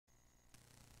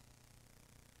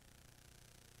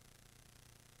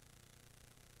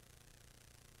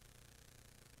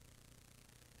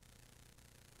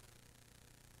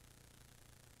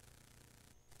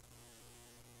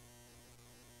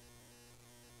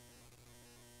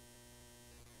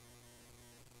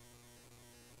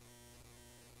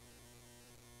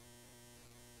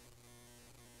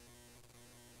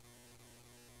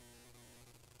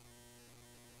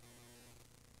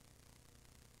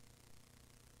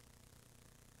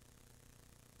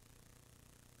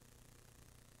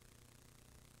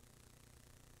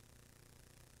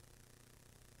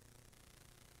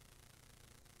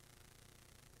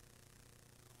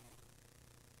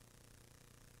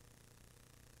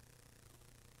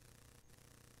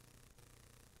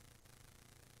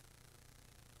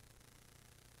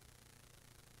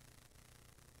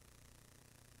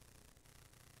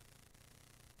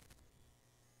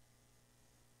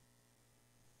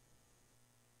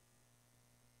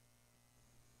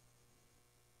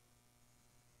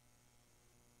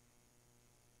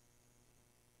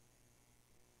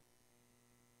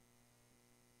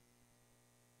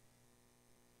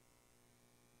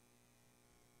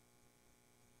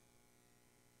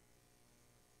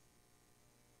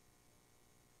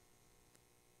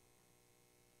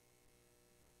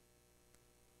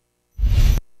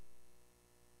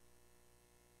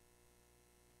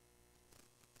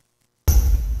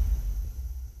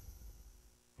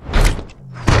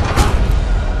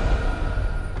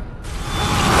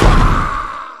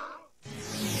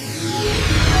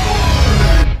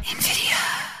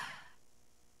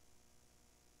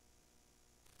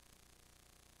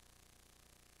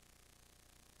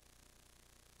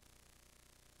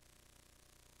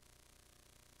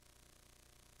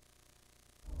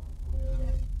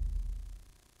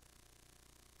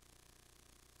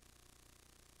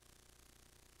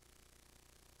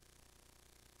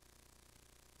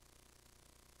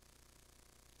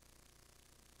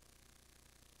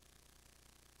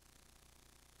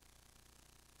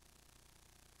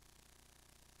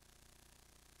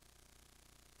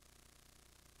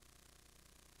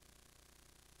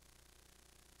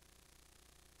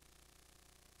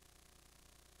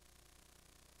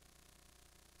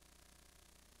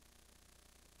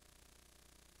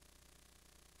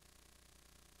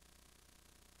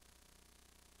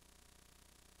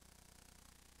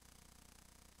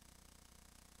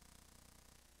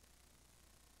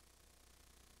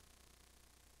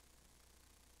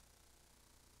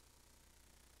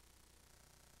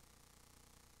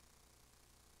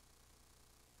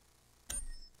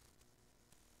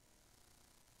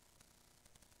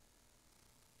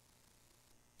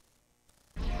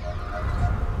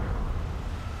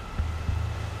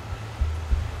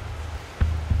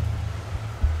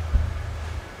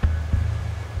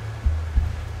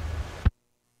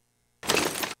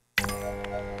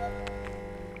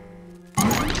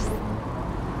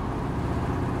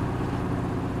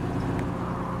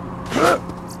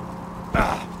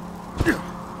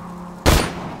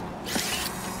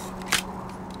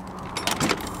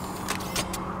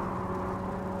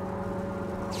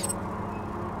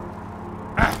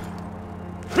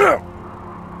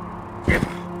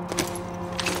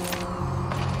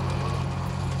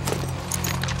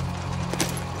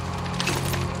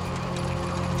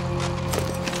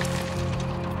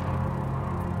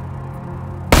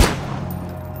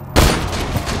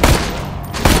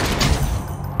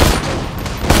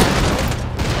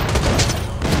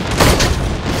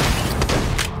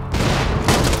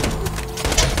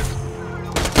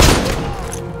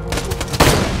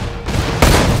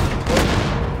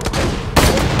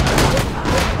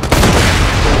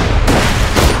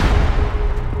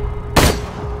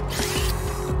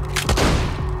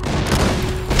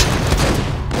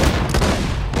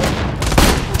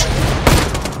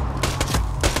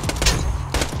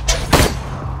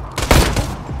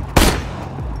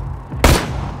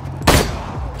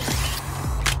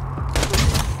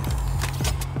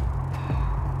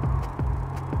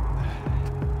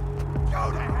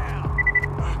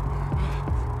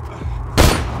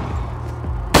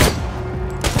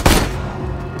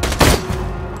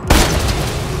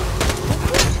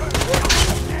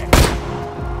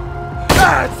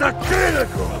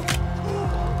Pinnacle!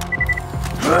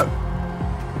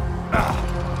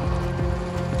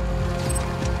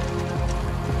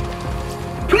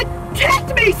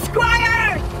 Protect me,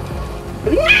 Squire!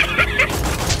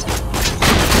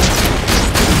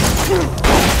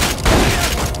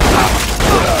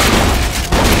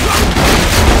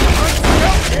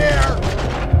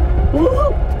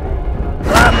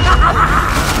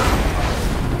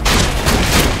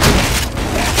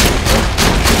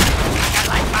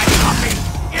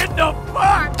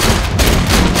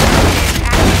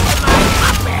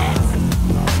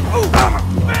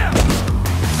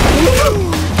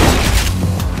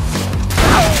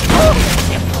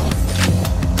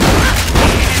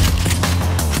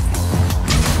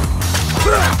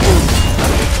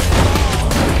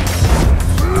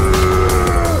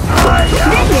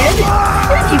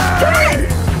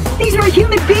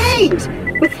 Human beings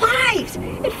with lives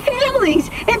and families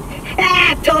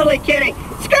and totally kidding.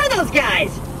 Screw those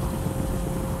guys.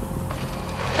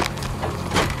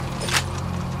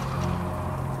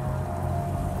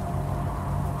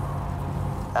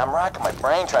 I'm racking my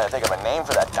brain trying to think of a name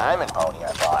for that diamond pony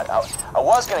I bought. I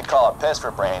was gonna call it Piss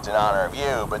for Brains in honor of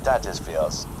you, but that just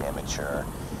feels immature.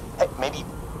 Hey, maybe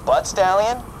Butt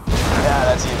Stallion? Nah,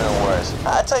 that's even worse.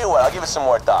 I'll tell you what, I'll give it some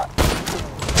more thought.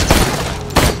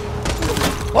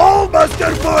 Hole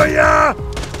buster for ya!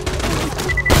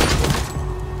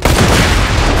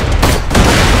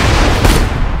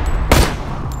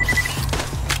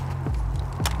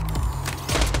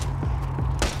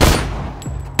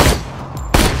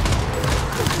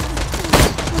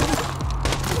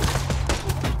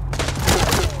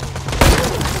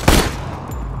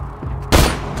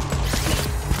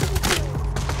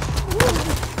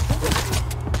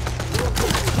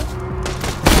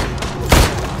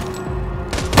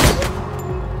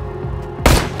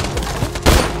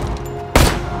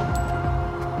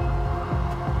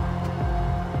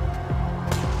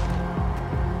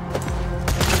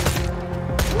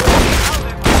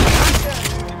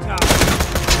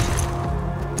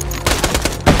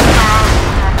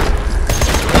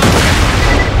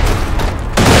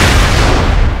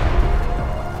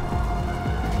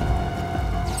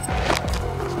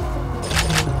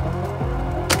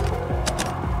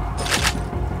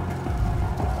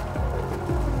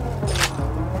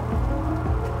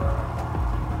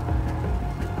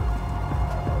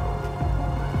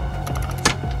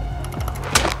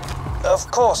 Of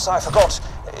course, I forgot.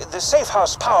 The safe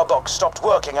house power box stopped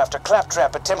working after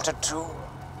Claptrap attempted to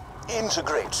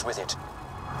integrate with it.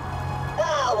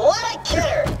 Ah, what a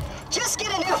kidder! Just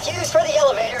get a new fuse for the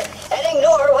elevator and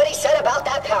ignore what he said about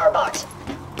that power box.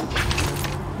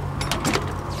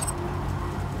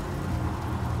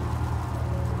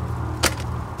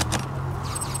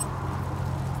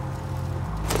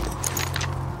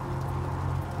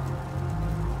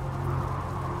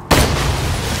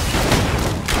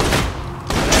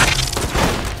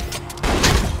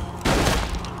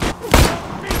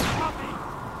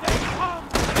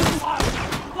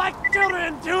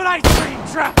 Do an ice cream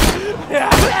truck!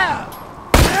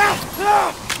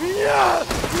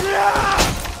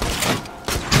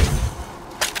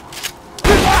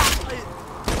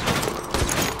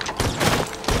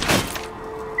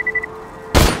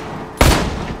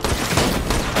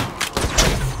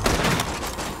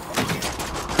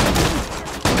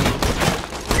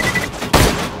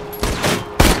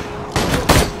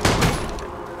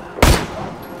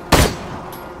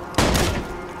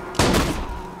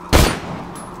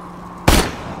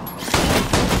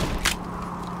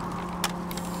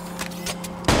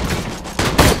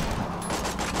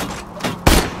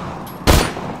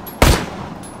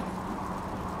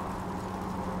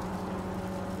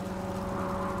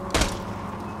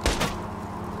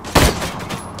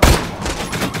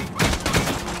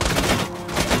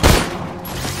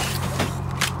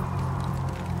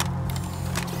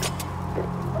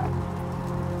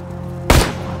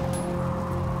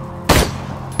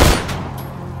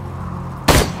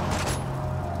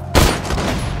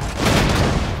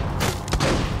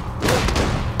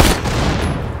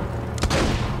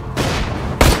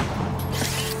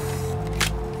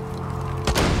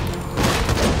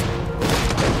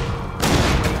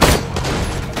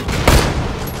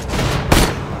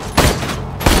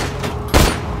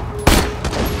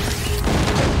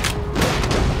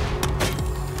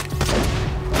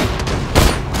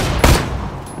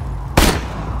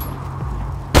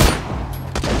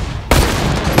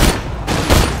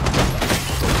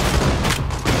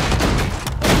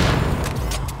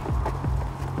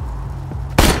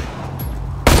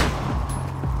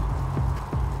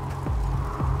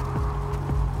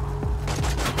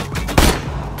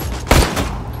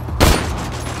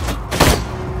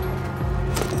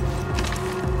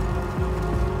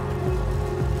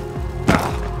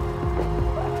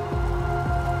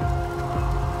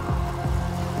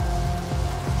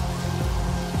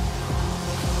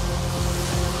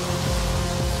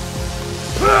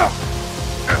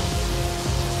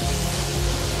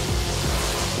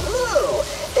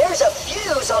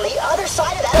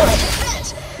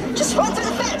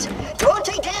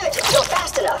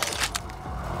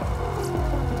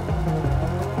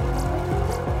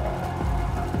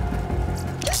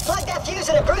 that fuse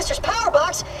in a Brewster's power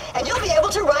box, and you'll be able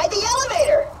to ride the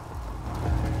elevator.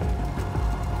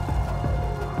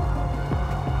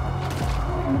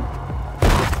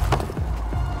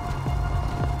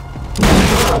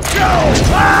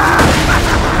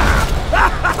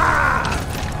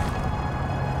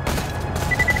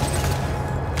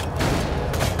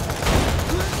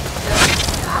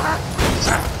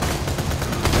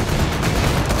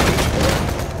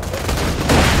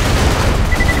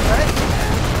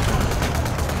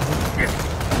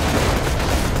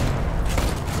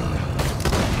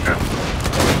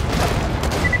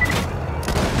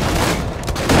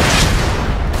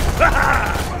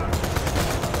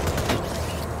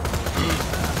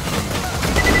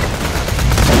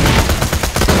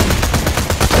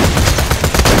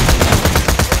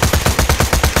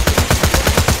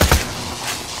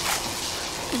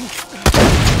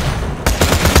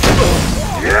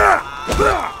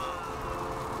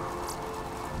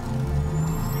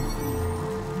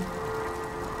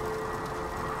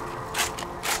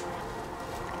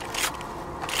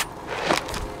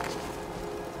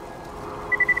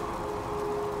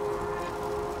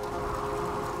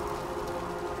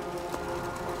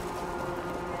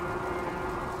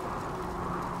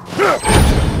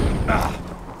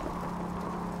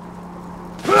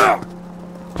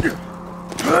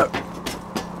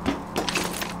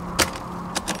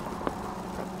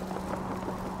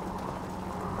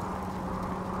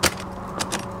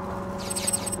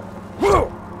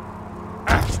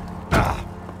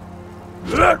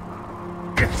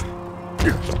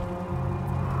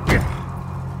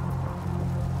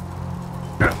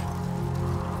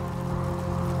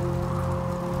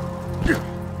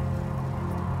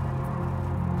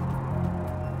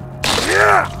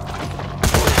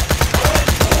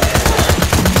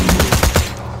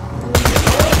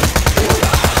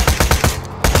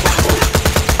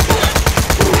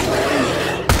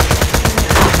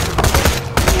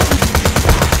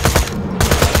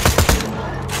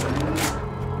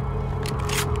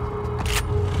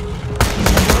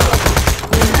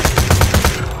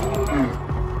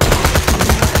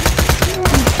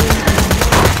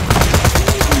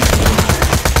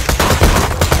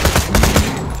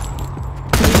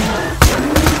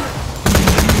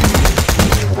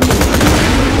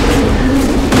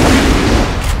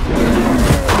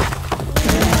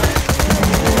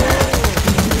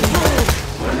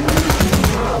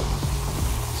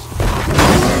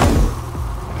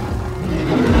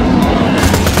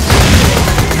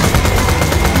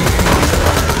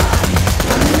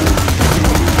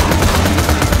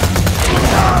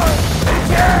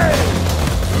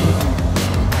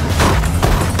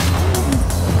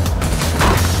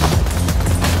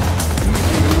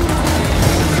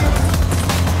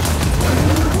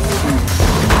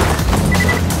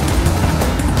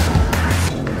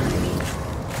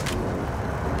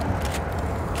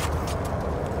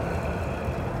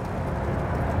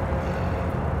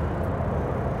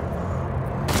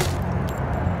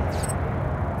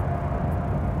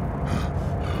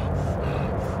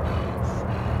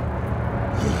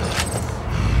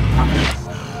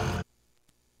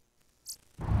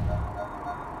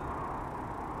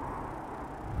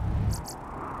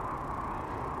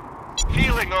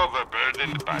 Feeling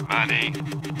overburdened by money?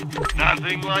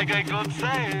 Nothing like a good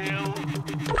sale.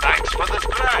 Thanks for the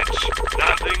scratch.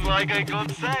 Nothing like a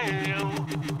good sale.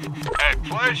 A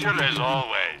pleasure as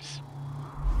always.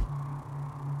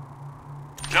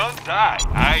 Don't die.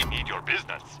 I need your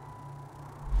business.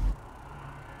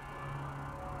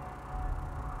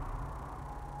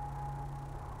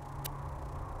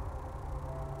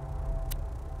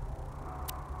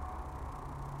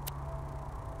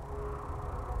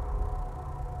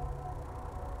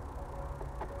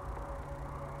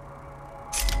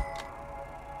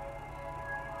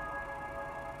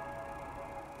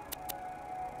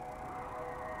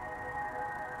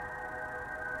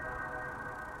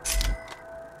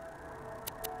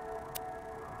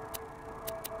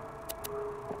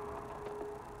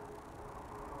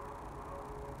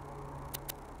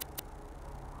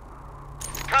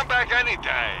 Come back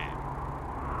anytime.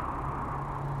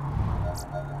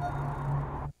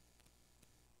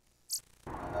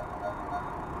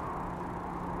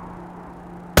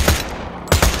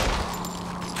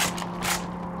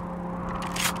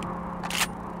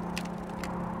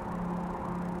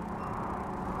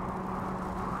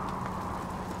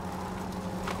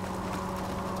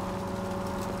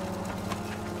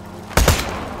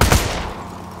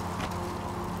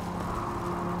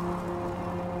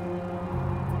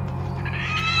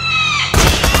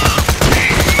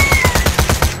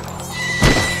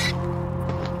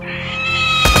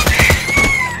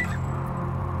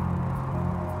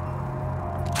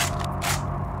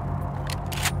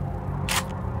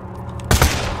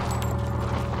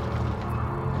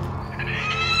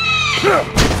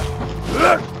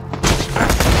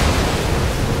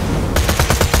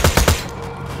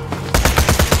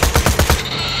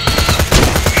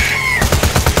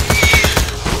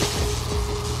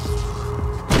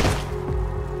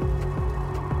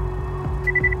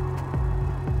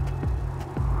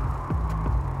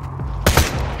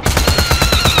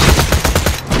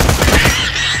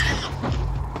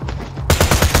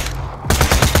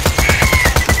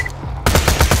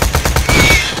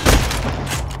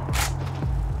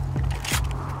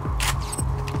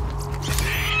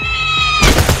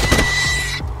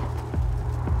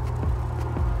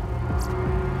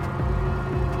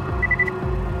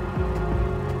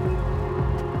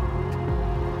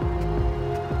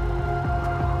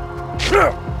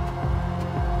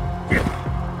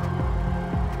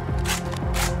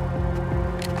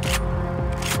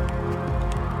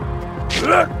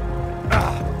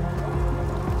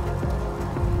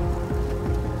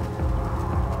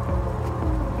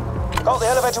 Got the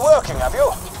elevator working, have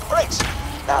you? Great.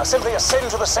 Now simply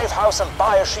ascend to the safe house and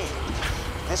buy a shield.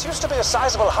 This used to be a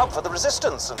sizable hub for the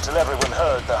Resistance until everyone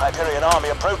heard the Hyperion army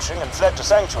approaching and fled to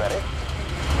Sanctuary.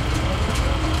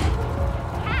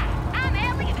 Hi, I'm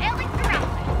Ellie of Ellie's Garage.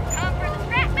 Come for the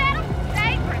scrap battle,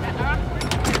 stay for the awkward.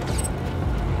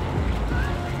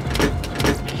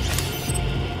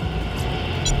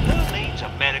 Who needs a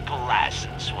medical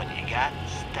license when you got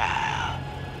style?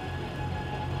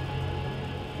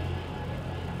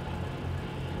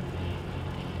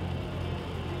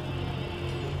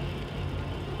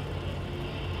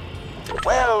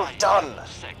 Well done.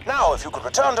 Now, if you could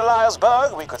return to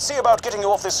Liarsburg, we could see about getting you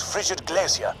off this frigid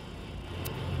glacier.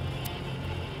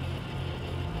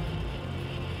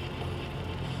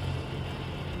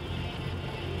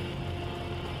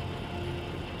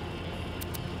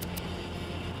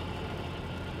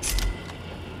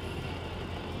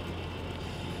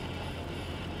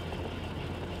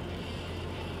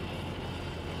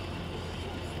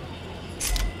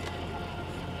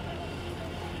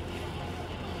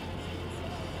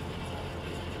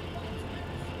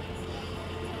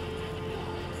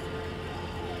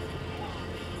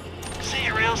 See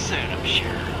you real soon, I'm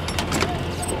sure.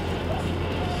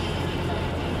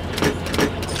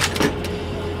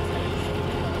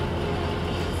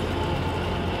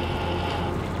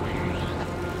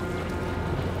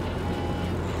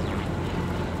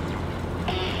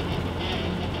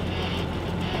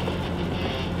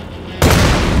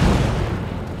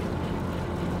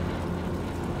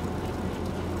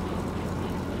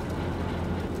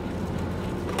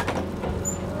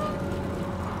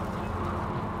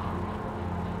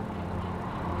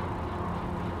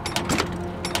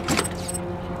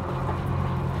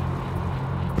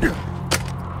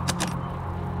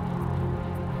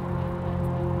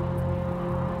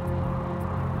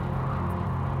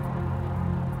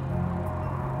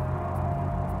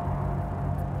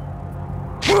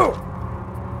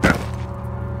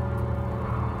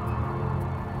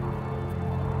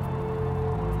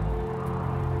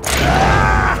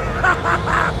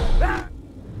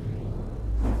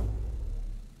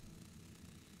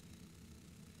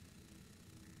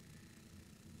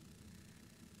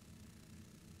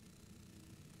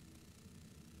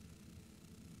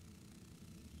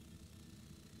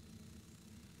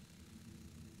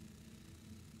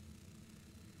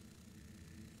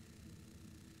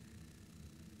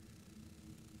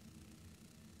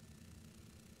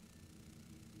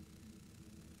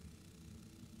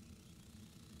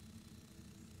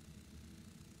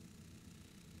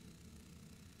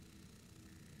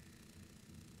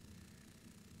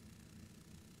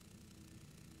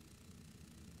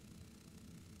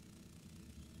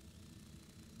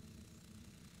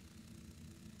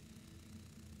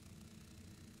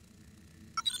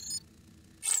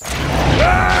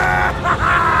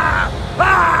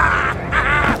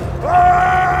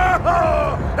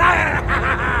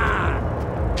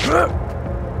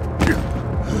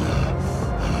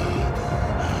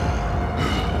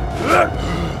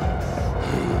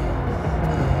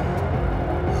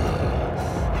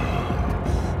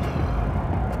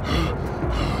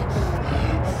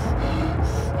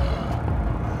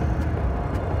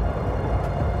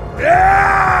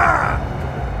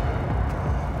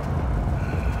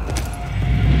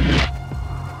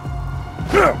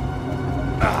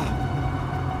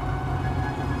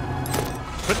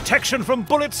 Protection from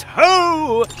bullets,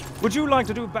 ho! Would you like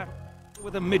to do battle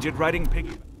with a midget riding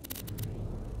piggy?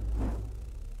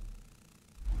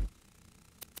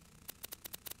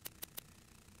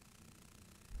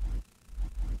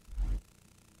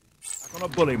 On a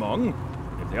bullymong?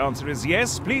 If the answer is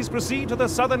yes, please proceed to the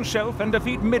southern shelf and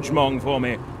defeat Midgemong for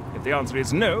me. If the answer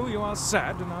is no, you are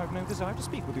sad, and I've no desire to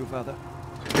speak with you further.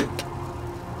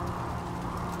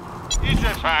 It's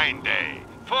a fine day,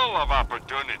 full of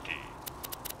opportunity.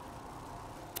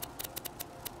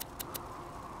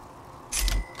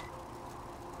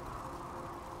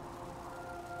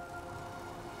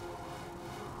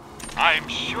 I'm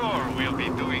sure we'll be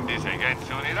doing this again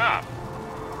soon enough.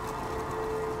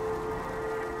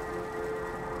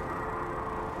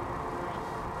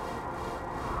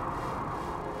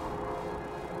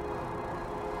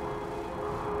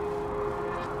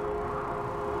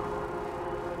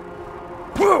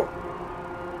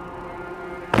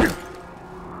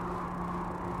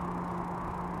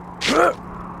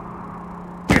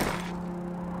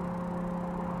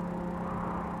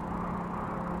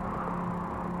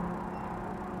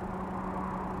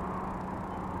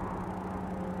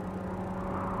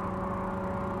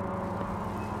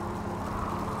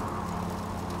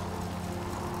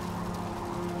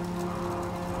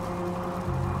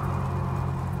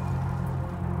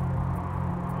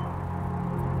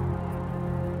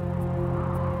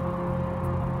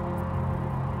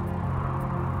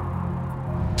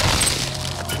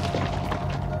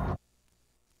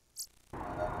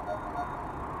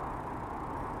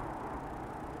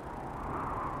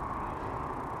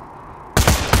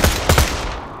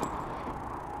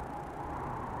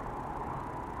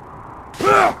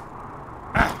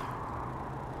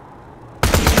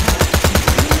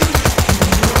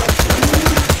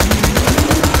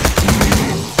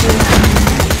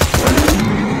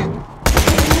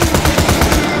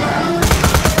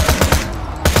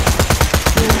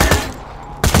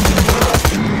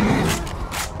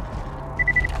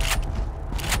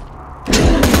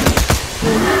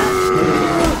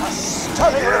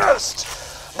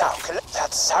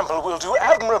 sample will do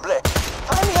admirably.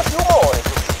 Find me a few more, if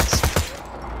you please.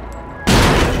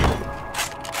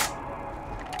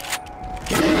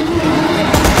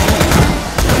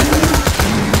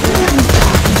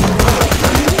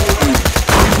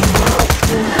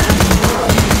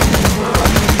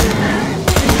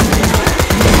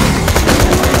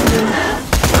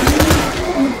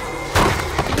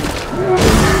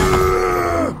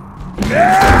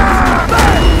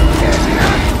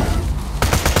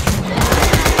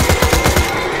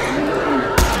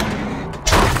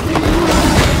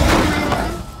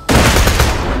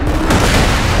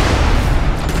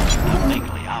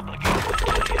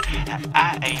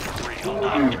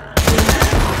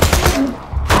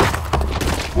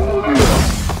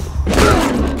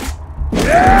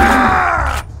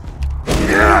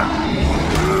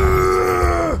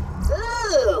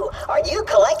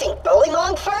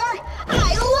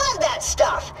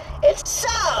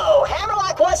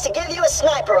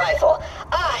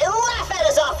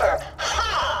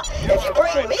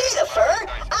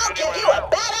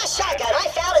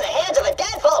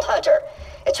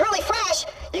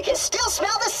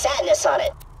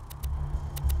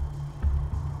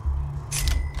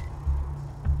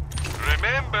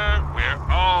 Remember, we're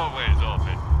always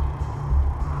open.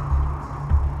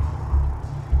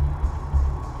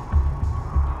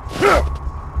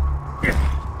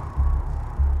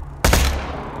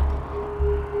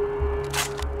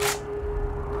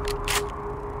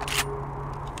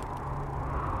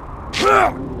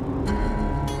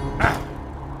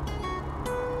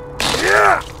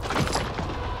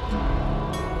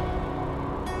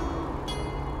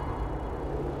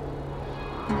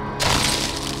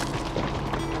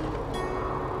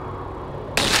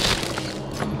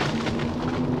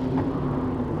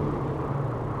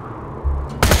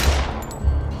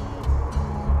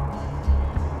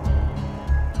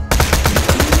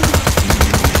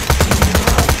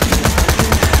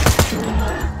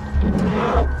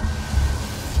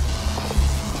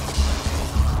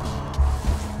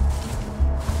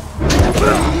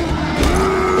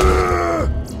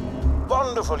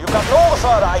 Wonderful, you've got all the fur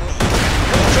I need.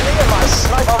 Bring it to me and my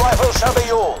sniper rifle shall be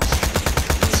yours.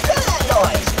 Screw that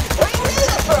noise! Bring me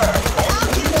the fur, and I'll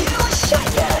give you a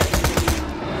shotgun!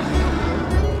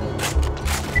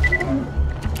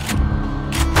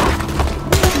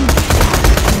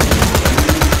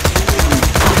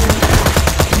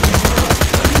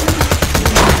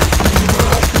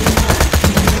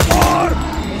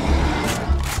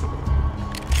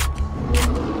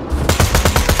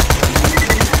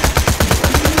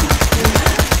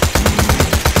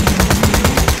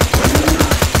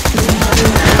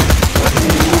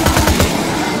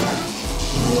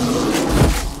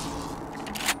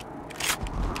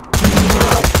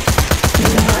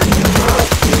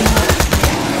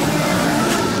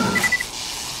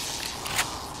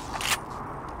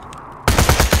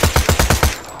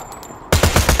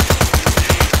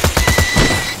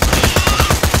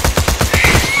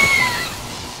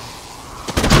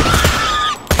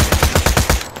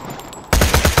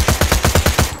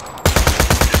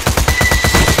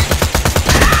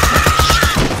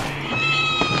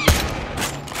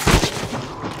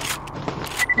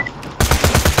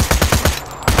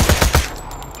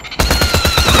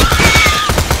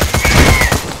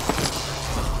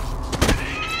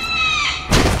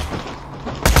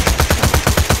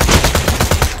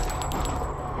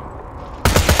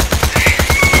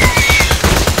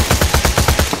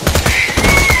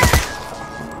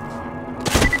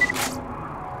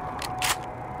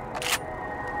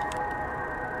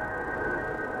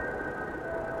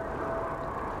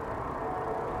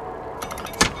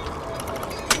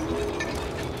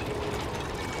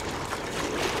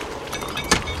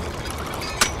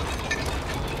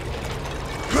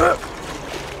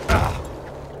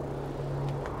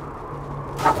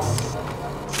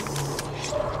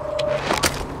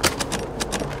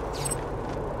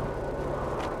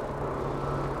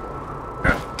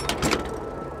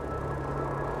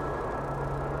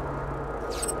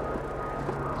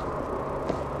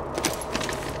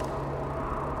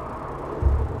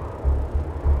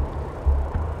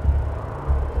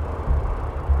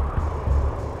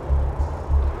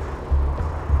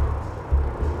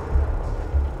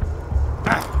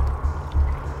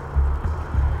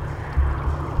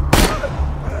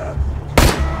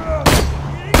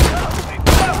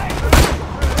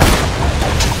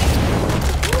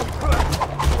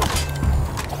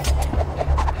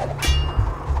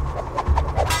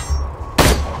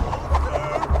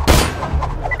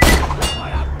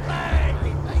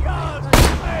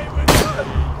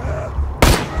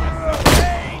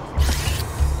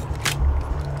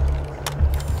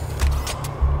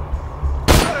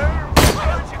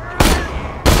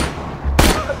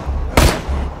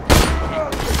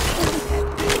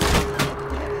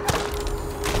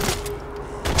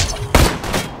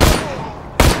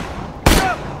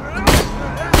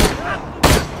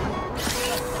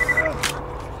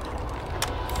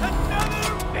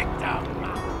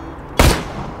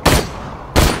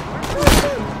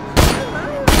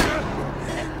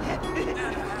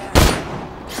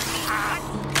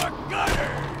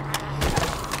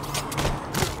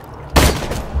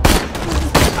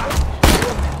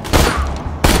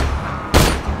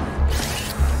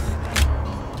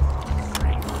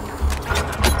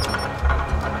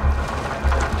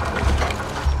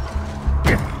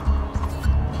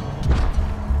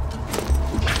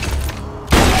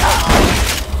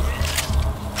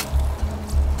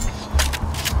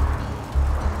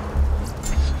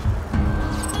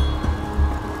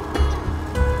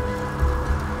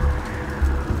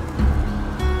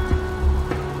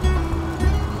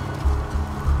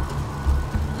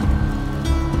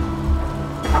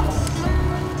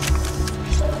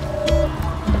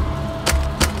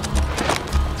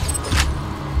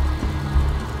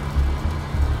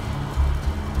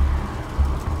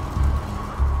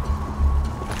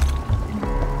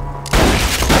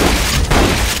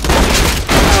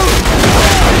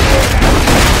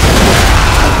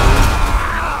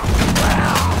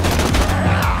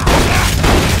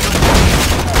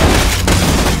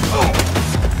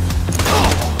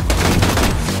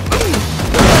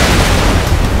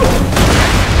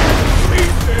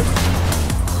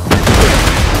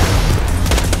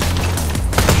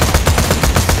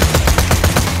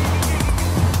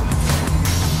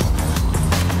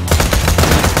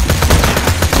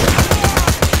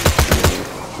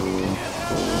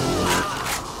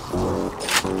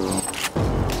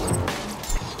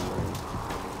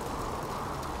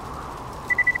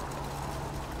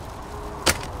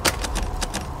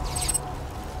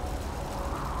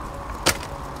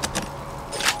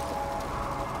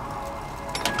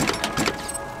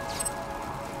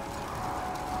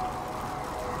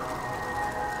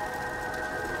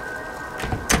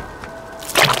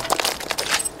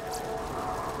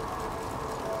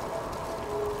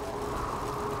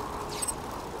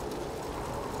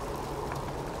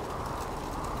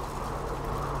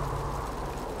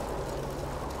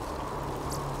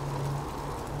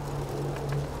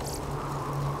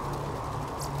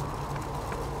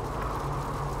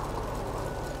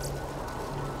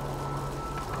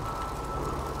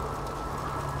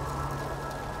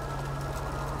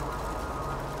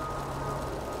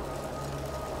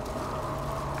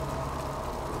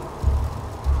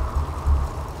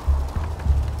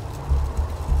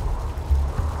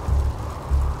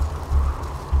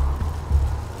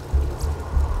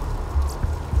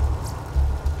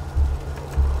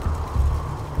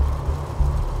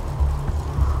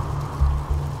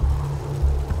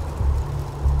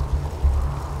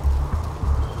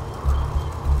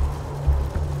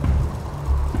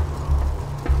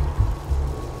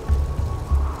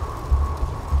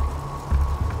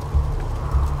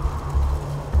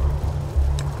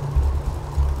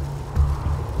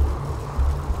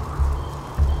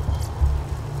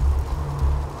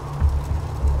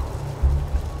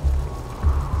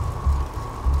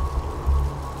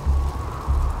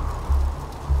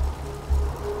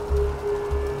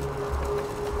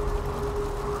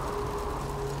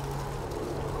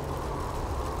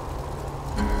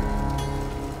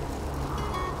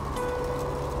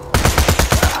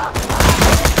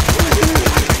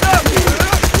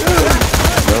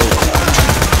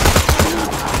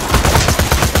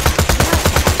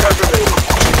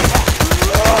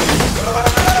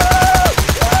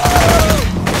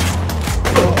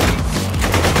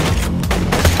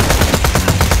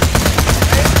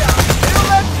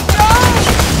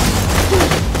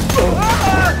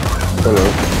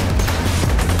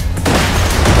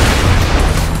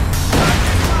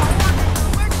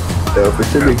 Eu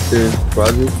percebi que você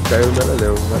quase caiu na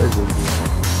Léo várias vezes.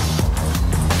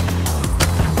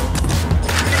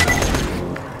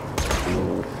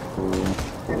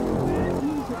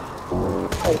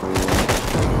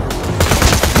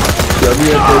 Já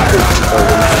vi até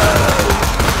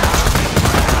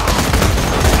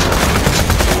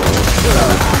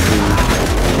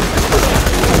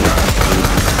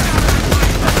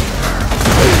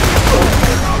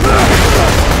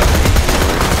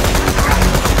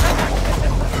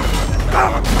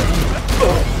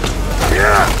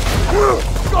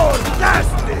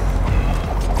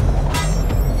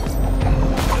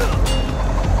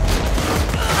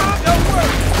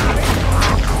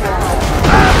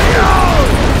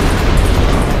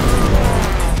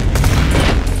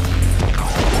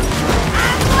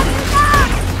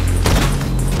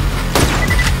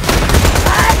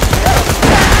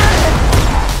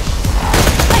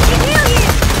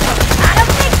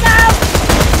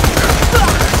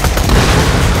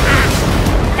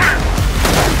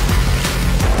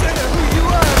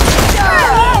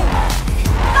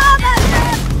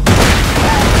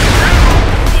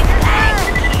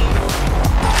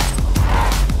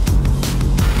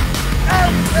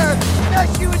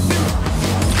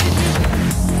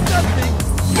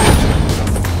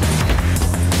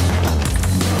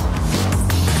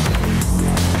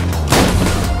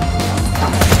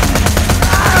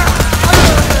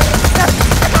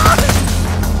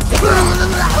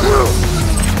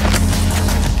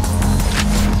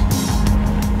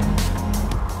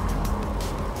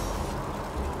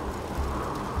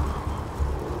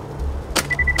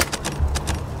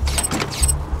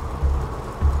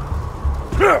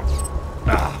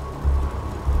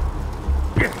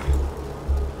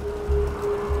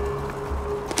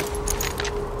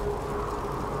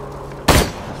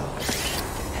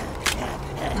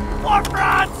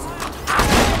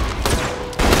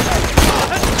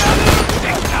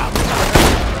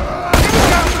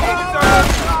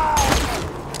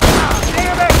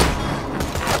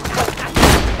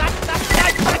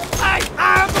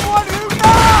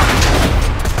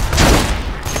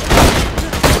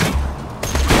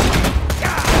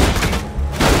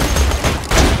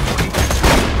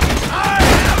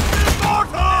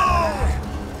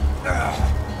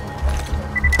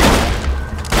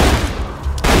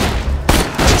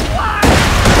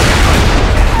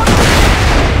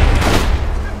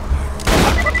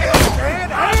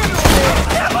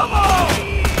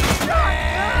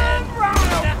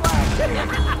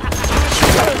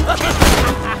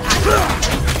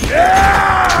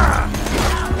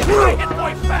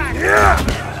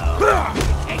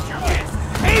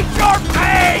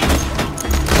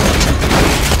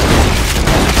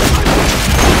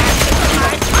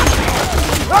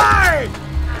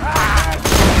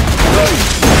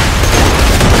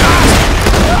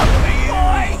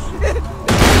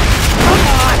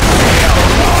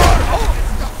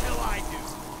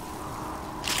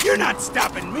You're not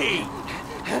stopping me!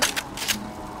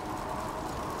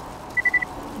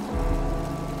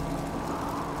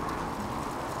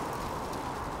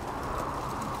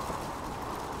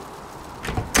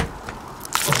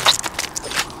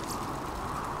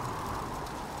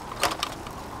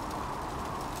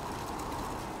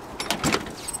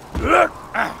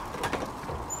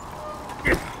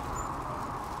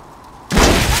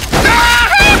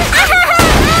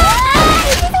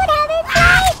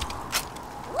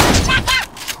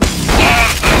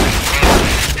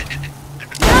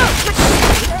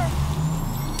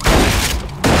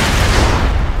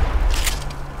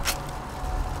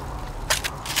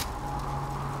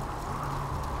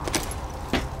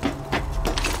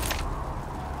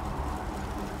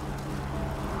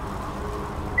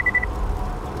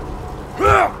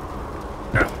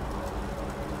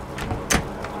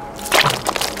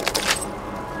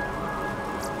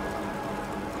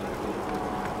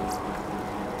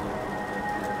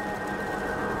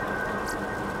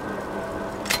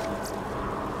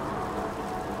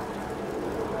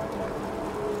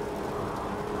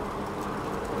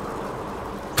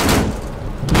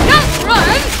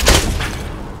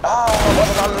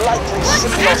 Unlikely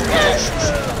symbiotic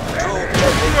relationship. Two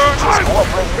deadly creatures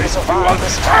cooperating to survive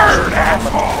this harsh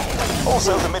environment.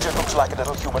 Also, the midget looks like a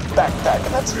little human backpack,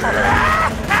 and that's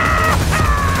funny.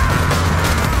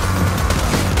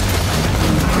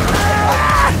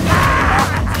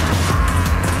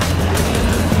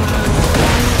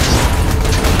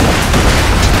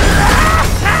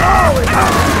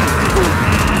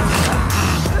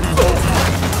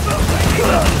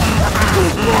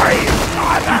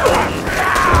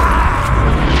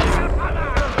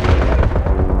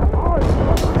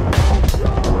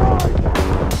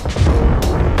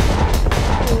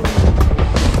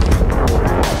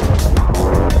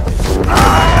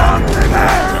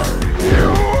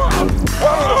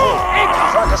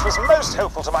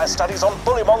 studies on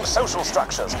Bullymong's social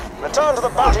structures. Return to the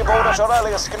bounty board at your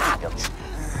earliest convenience.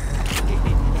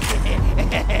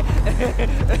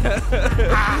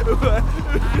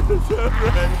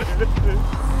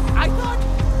 I thought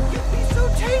you'd be so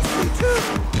tasty, too!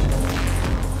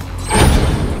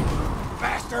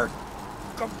 Bastard!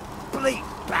 Complete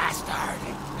bastard!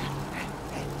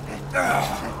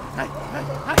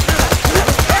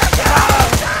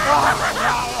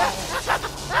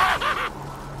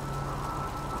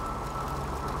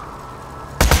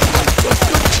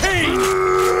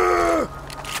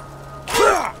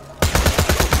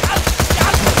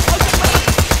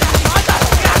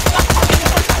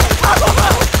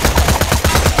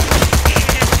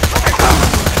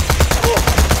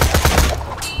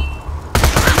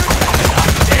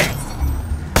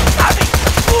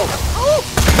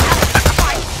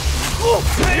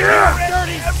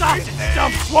 Dirty sausage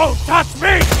stumps won't touch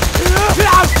me!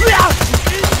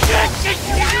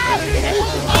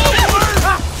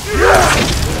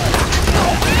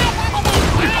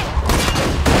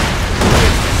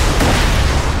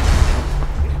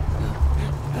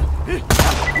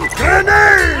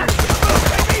 Grenade!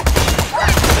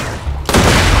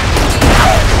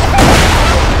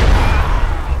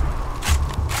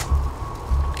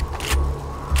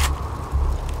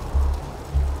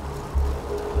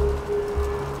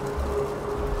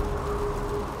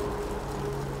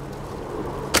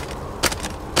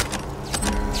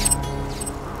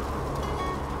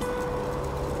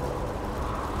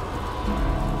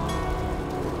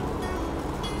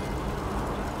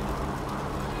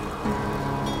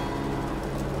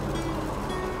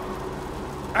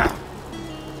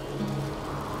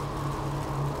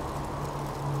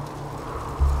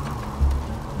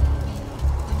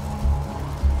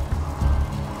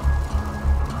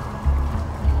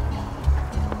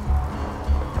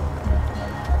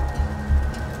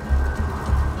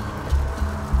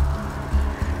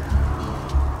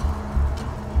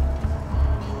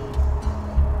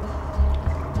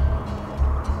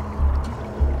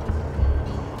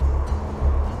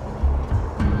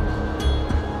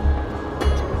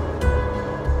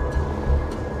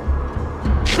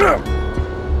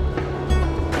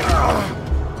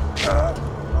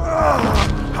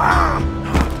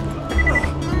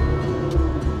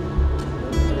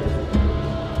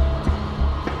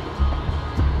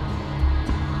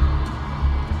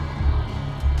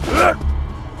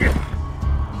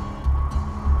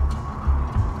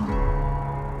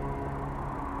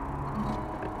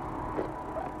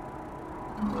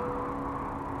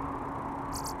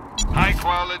 High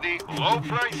quality, low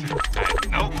prices,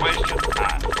 and no questions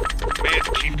asked. May it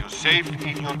keep you safe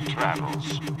in your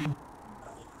travels.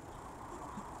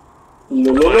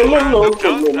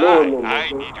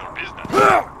 I need your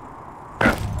business.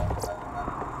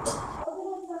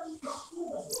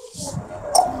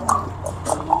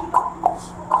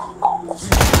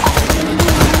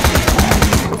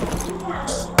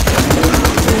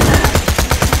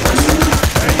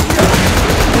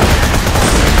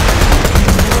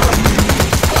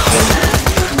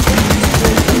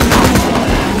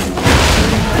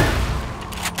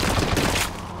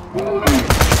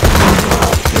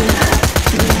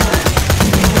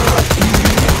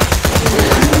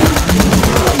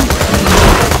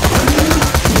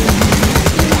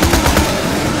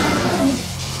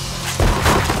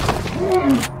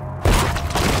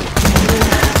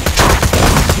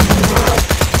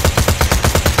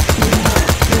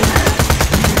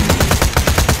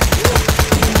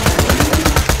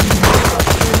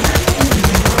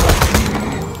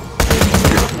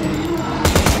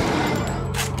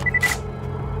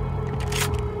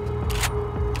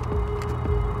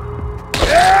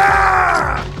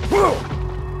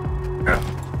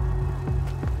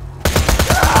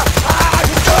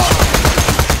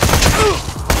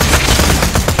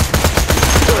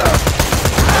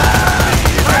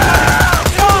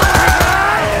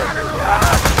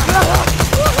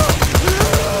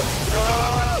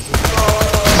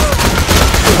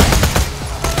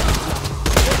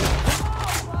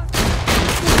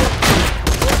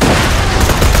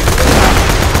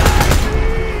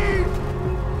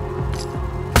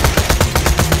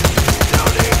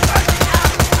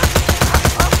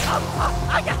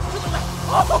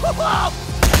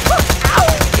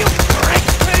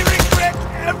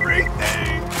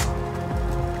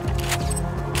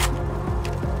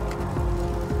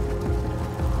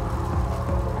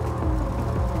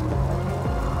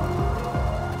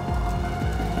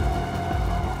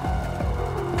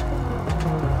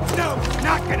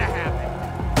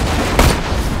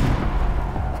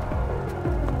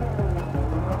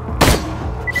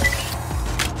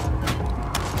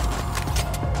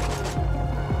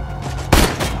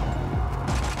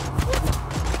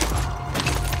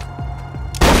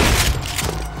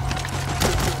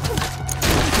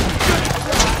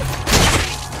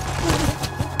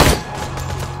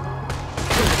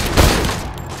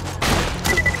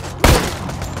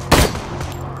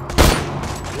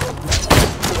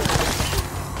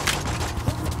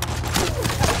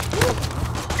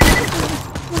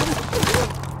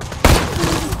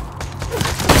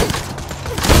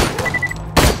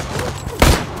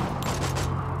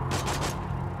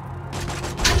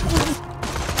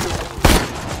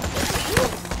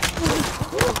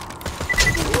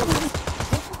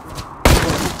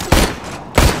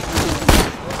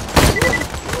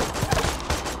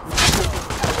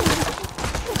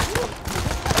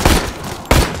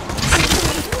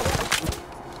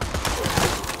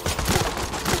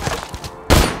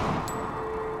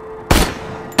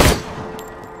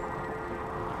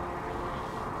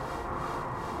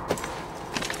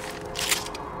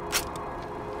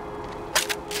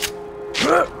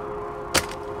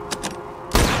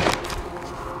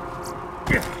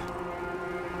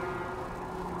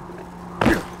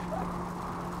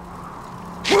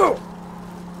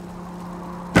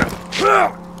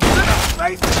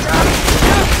 Christ!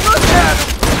 Just look at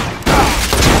him!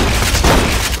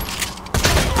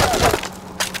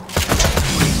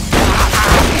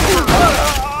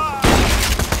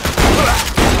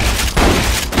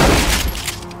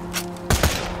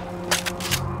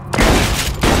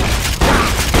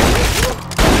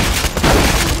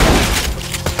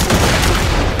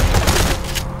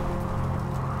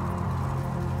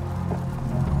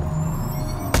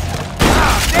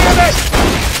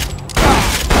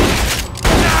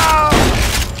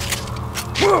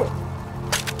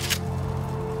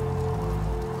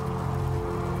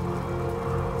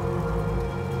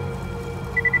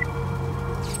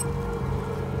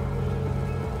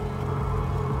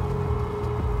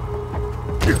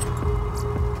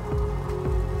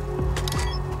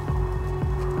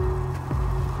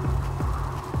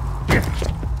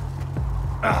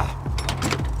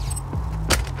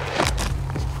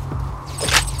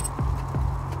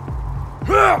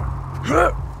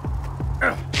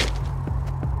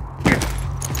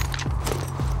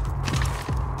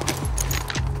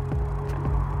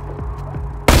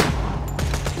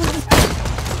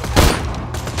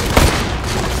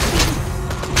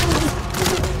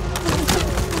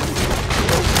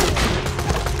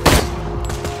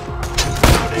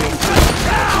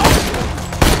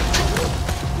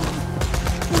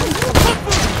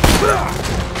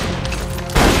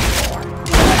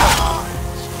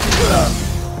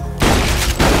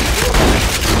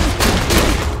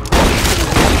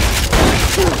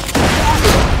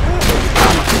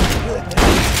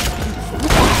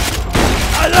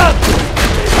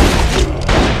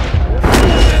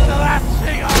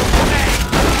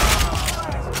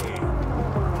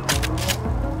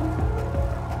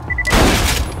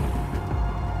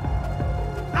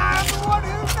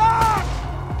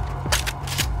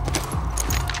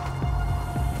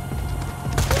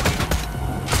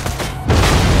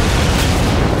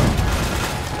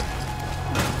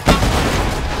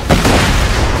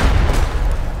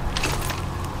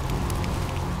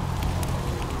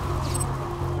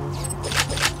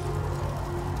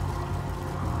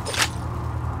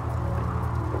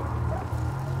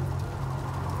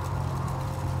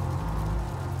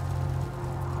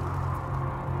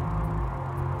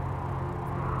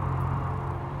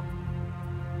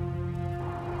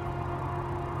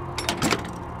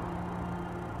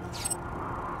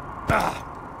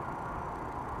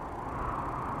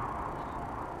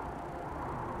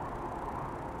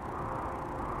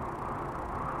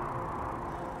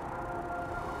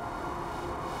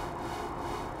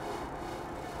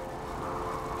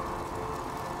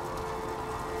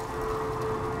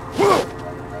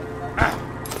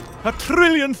 A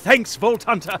trillion thanks, Vault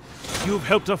Hunter. You've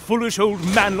helped a foolish old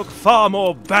man look far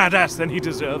more badass than he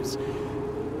deserves.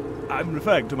 I'm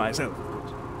referring to myself, of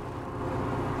course.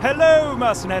 Hello,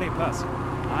 mercenary person.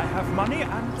 I have money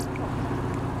and a plot.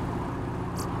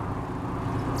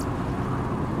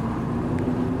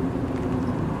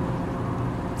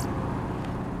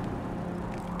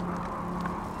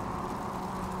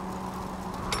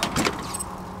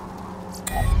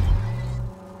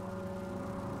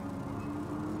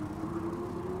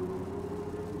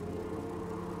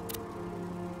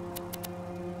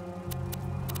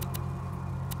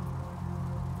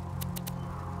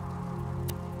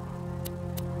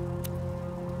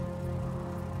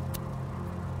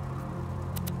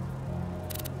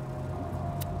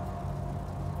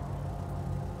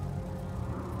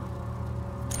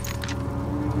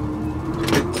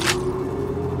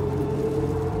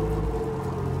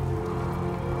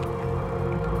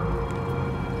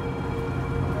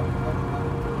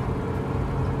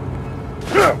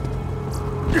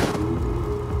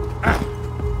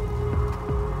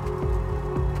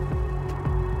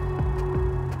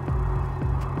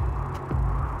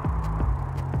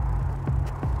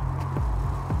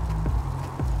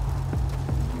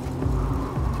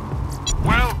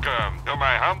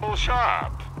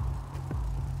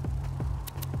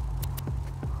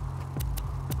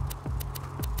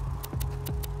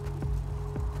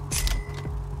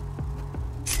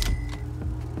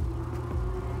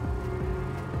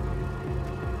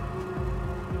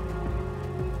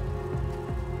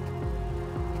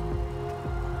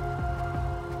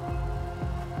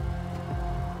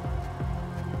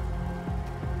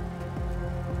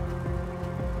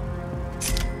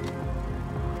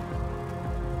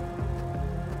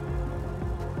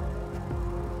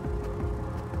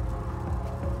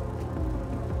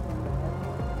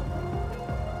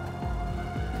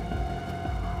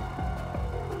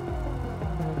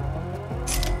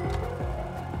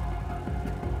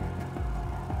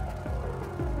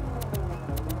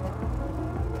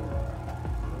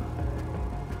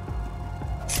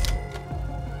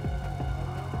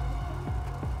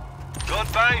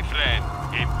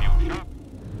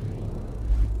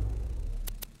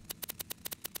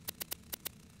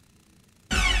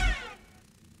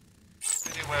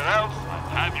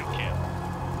 have you killed.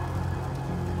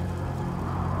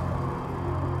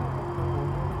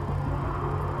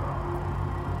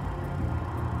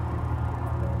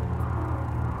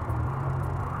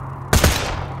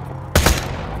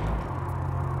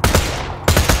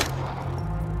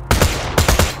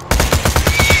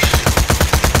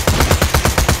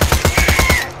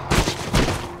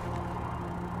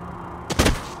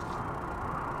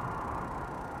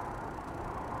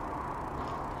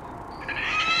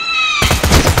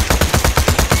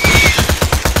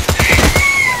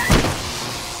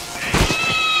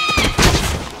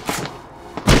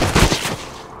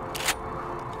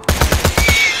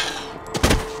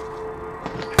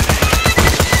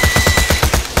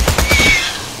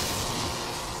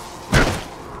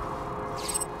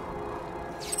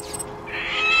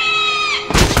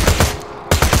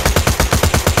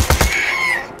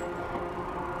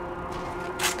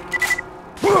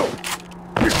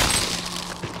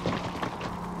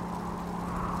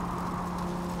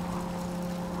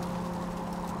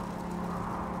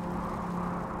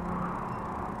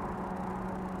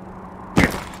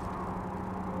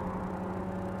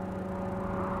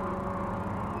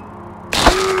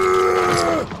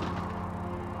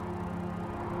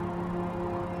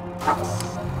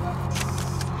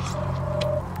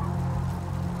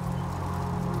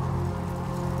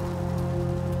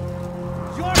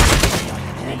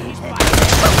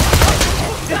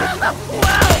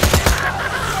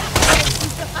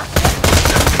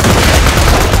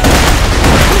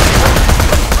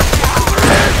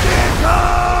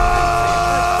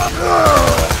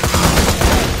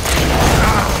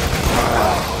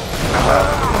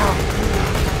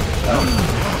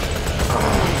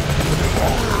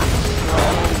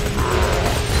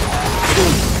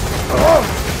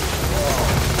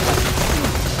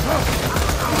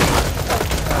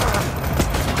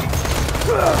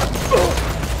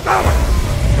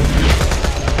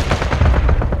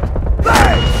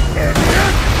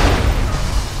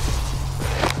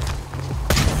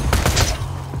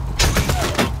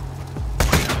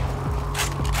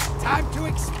 Time to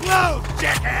explode,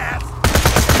 jackass!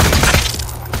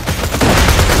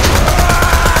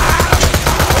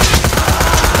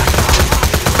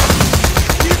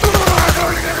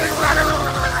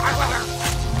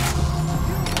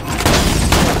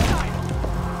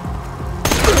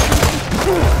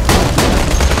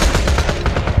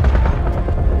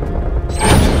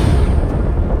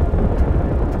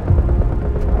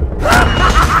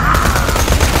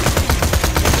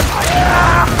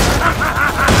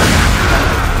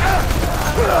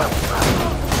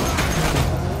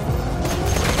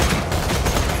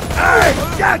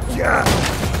 Gotcha!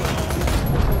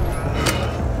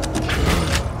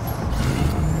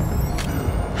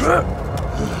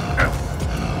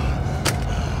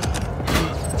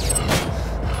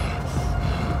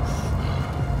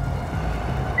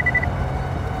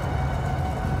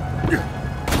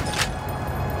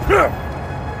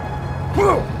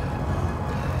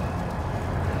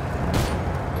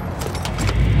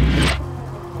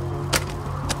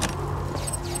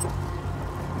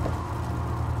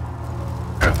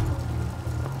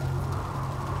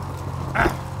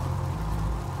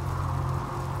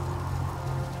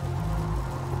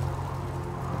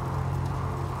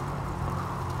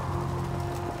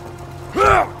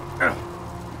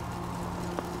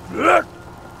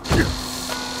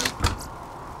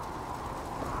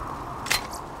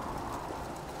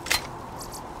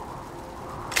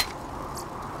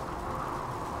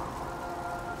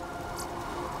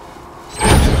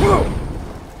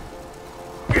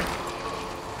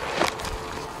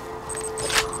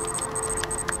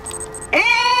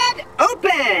 And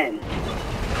open!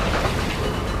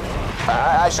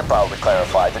 I should probably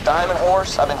clarify. The diamond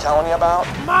horse I've been telling you about?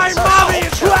 My mommy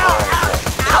is It's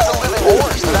a living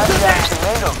horse that I've actually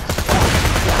made of.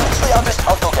 Actually,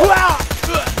 I'll go get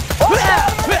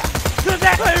it.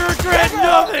 I regret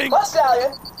nothing! Mud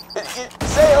Stallion,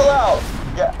 say hello.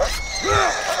 Yeah.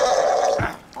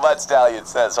 Mud Stallion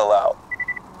says hello.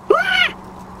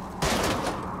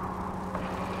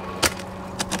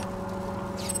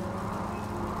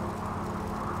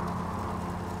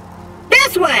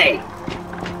 This way!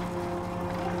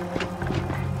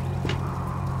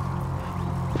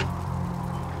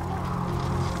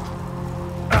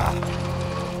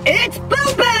 It's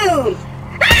Boom Boom!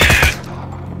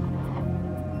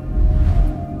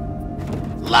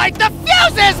 Light the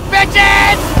fuses,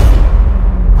 bitches!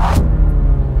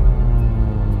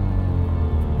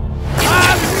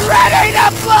 I'm ready to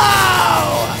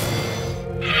blow!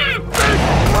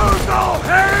 Explosive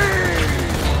haze!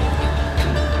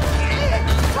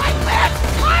 Right left!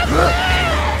 I'm lit!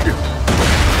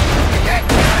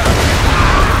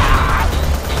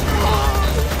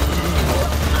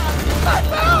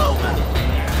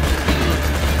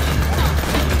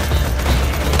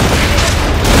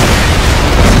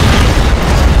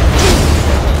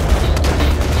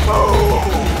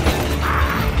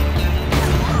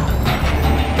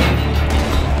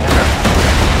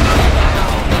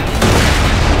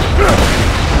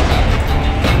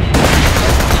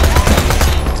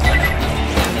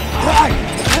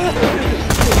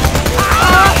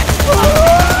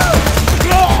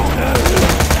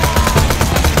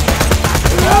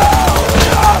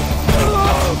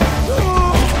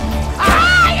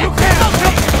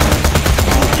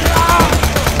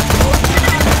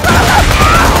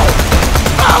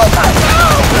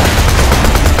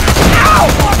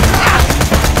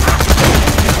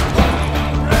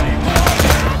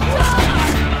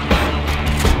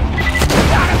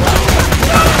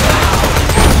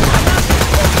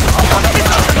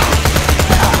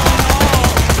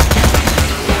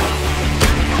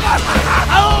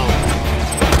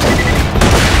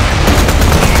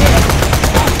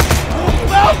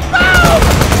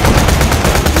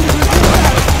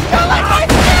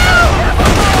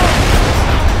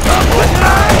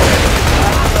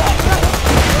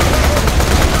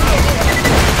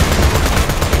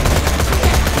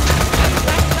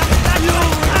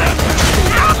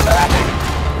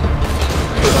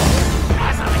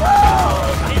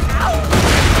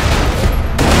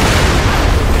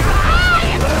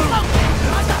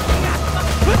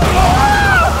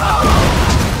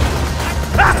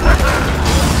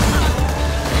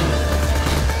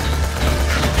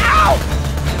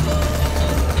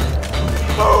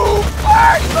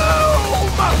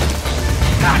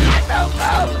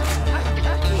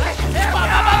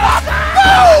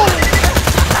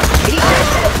 He sure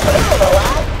said boom a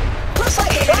lot. Looks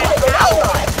like he's on the main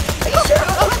line. Be sure to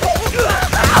whip it.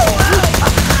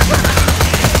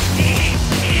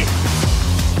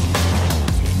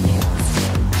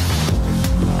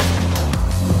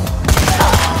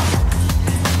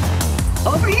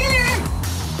 Over here!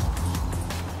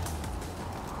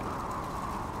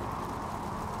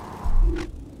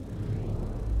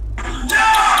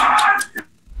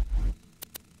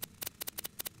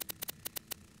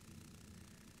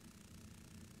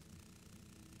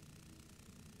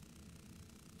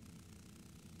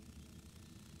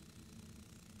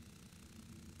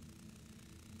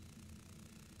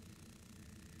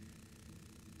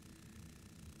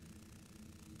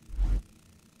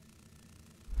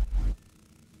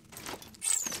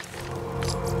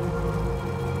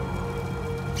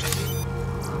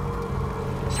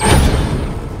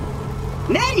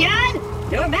 Minion!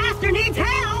 Your master needs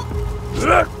help!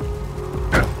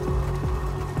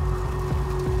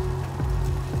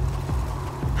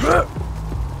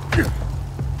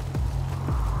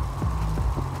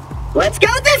 Let's go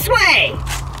this way!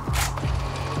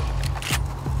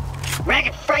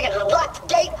 Ragged fragged locked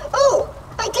gate. Ooh!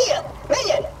 Idea!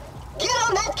 Minion! Get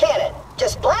on that cannon!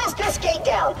 Just blast this gate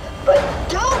down! But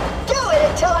don't do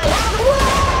it until I'm out of the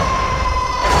way!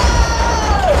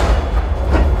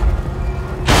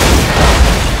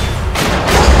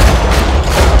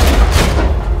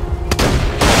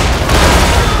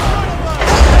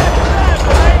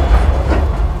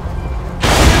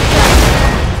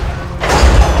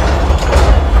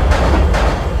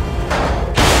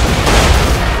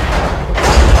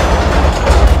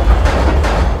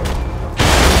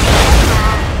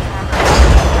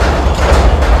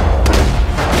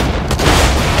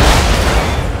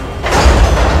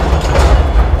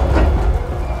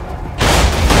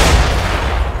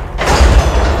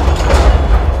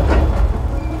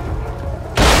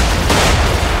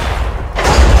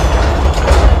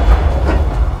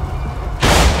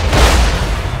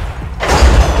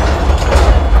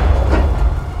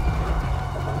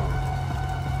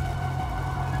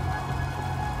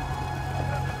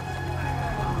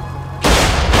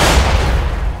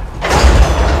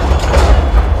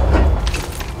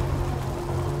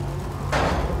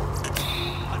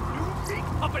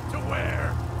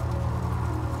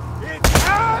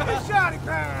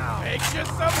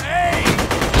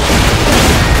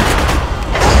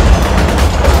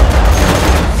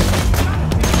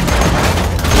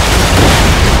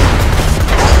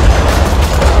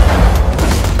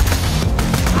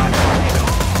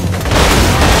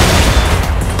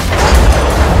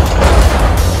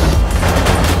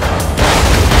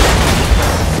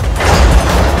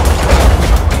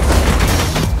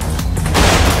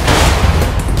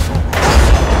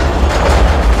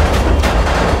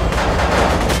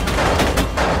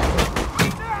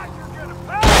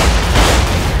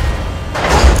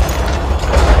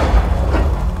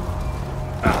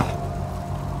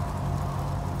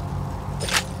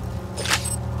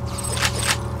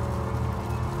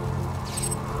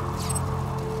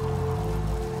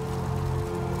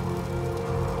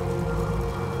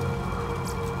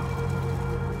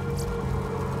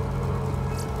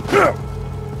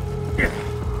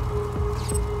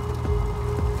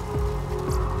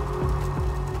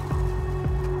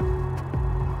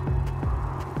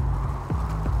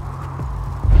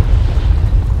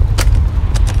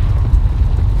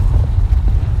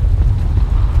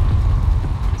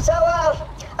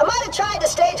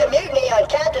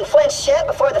 Ship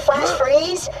before the flash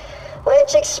freeze,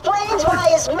 which explains why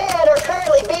his men are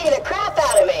currently beating the crap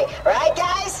out of me, right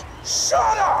guys?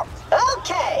 Shut up!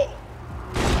 Okay.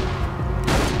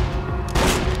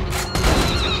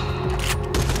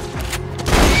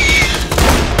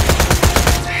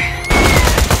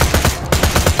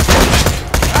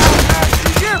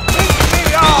 You're pissing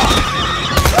me off!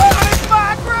 It's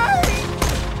my brain!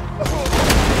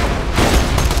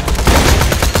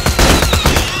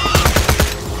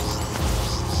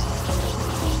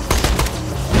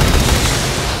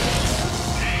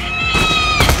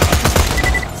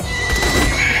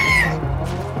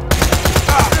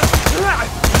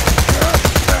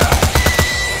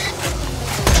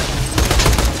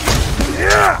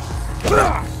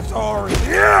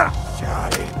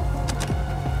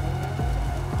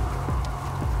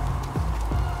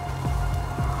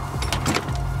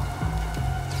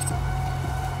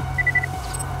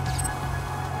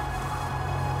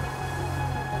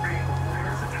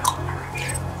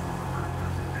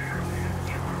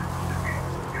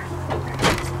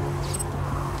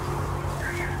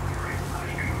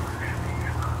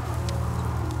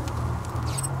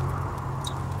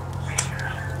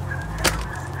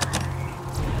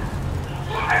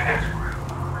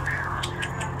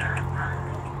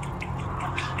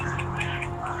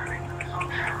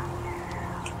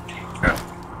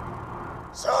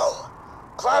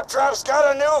 Claptrap's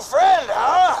got a new friend,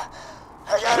 huh?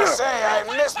 I gotta say, I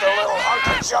missed the little hunk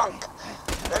of junk.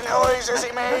 The noises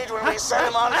he made when we set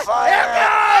him on fire.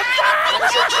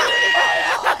 He's a cutie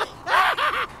pie.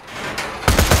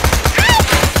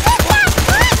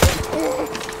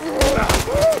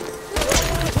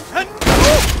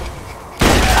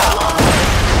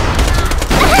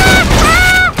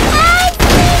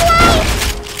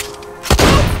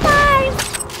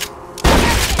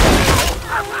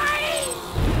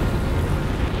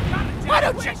 Why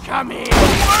don't you come here?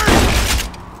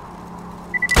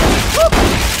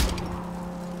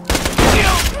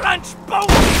 You crunch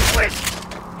bones with.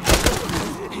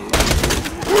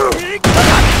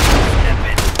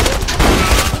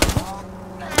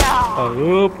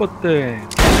 Aô, potente.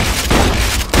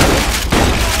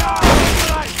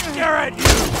 Stare at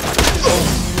you.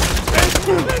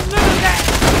 None of that.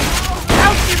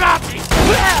 Ouchie bouncy.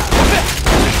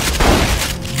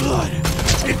 Blood.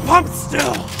 It pumps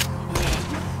still.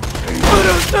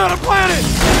 Pluto's not a planet.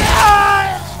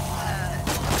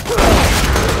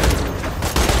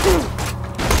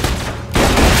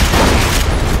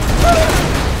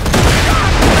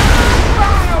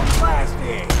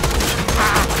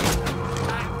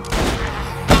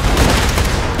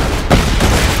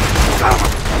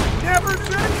 Never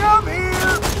should have come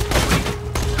here!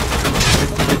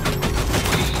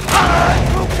 I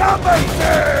will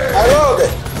compensate! I rolled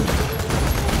it!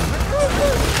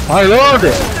 I load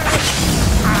it!